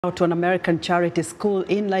To an American charity school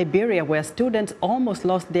in Liberia where students almost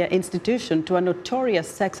lost their institution to a notorious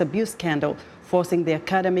sex abuse scandal, forcing the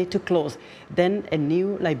academy to close. Then a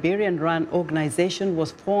new Liberian-run organization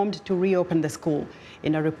was formed to reopen the school.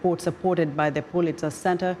 In a report supported by the Pulitzer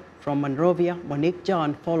Center from Monrovia, Monique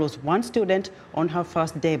John follows one student on her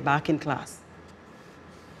first day back in class.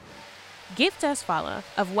 Gift Esfala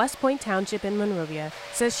of West Point Township in Monrovia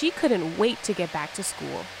says she couldn't wait to get back to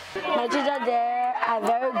school. My teachers there are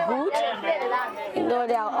very good. You know,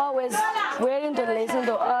 they are always willing to listen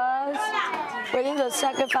to us, willing to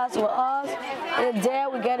sacrifice for us, and there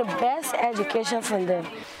we get the best education from them.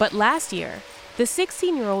 But last year, the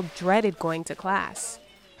 16-year-old dreaded going to class.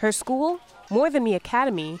 Her school, More Than Me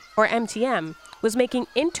Academy, or MTM, was making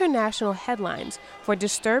international headlines for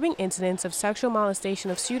disturbing incidents of sexual molestation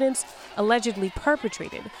of students allegedly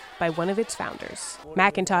perpetrated by one of its founders.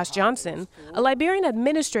 Macintosh Johnson, a Liberian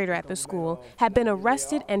administrator at the school, had been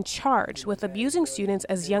arrested and charged with abusing students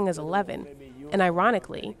as young as 11, and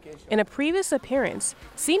ironically, in a previous appearance,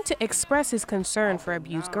 seemed to express his concern for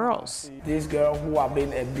abused girls. These girls who have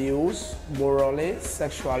been abused morally,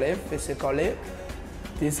 sexually, physically,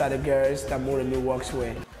 these are the girls that More Than Me works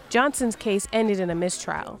with. Johnson's case ended in a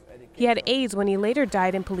mistrial. He had AIDS when he later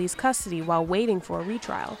died in police custody while waiting for a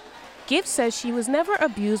retrial. Gift says she was never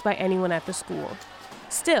abused by anyone at the school.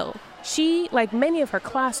 Still, she, like many of her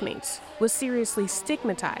classmates, was seriously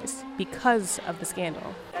stigmatized because of the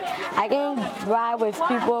scandal. I can ride with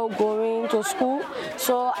people going to school,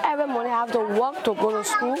 so every morning I have to walk to go to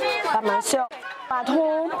school by myself. At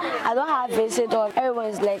home, I don't have visitors.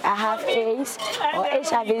 Everyone's like, I have AIDS or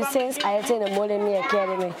HIV since I attended the More Than Me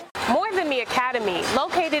Academy. More Than Me Academy,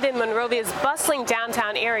 located in Monrovia's bustling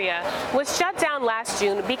downtown area, was shut down last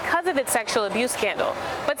June because of its sexual abuse scandal.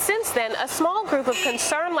 But since then, a small group of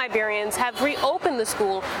concerned Liberians have reopened the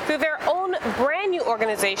school through their own brand new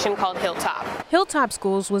organization called Hilltop. Hilltop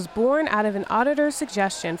Schools was born out of an auditor's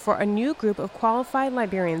suggestion for a new group of qualified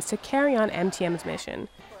Liberians to carry on MTM's mission.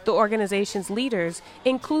 The organization's leaders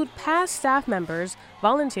include past staff members,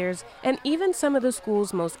 volunteers, and even some of the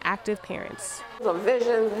school's most active parents. The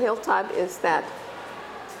vision of Hilltop is that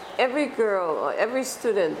every girl or every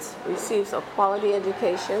student receives a quality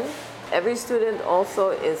education. Every student also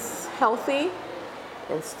is healthy,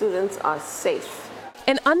 and students are safe.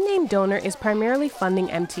 An unnamed donor is primarily funding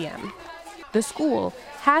MTM. The school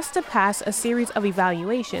has to pass a series of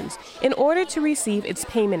evaluations in order to receive its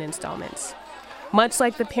payment installments. Much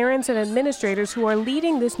like the parents and administrators who are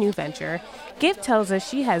leading this new venture, Gift tells us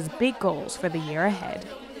she has big goals for the year ahead.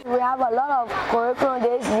 We have a lot of curriculum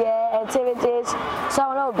this year, activities, so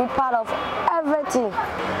I want to be part of everything.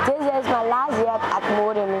 This is my last year at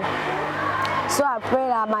More Than Me, so I pray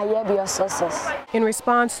that my year be a success. In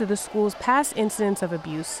response to the school's past incidents of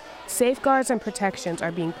abuse, safeguards and protections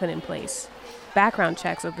are being put in place. Background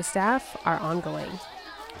checks of the staff are ongoing.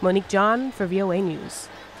 Monique John for VOA News,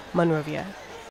 Monrovia.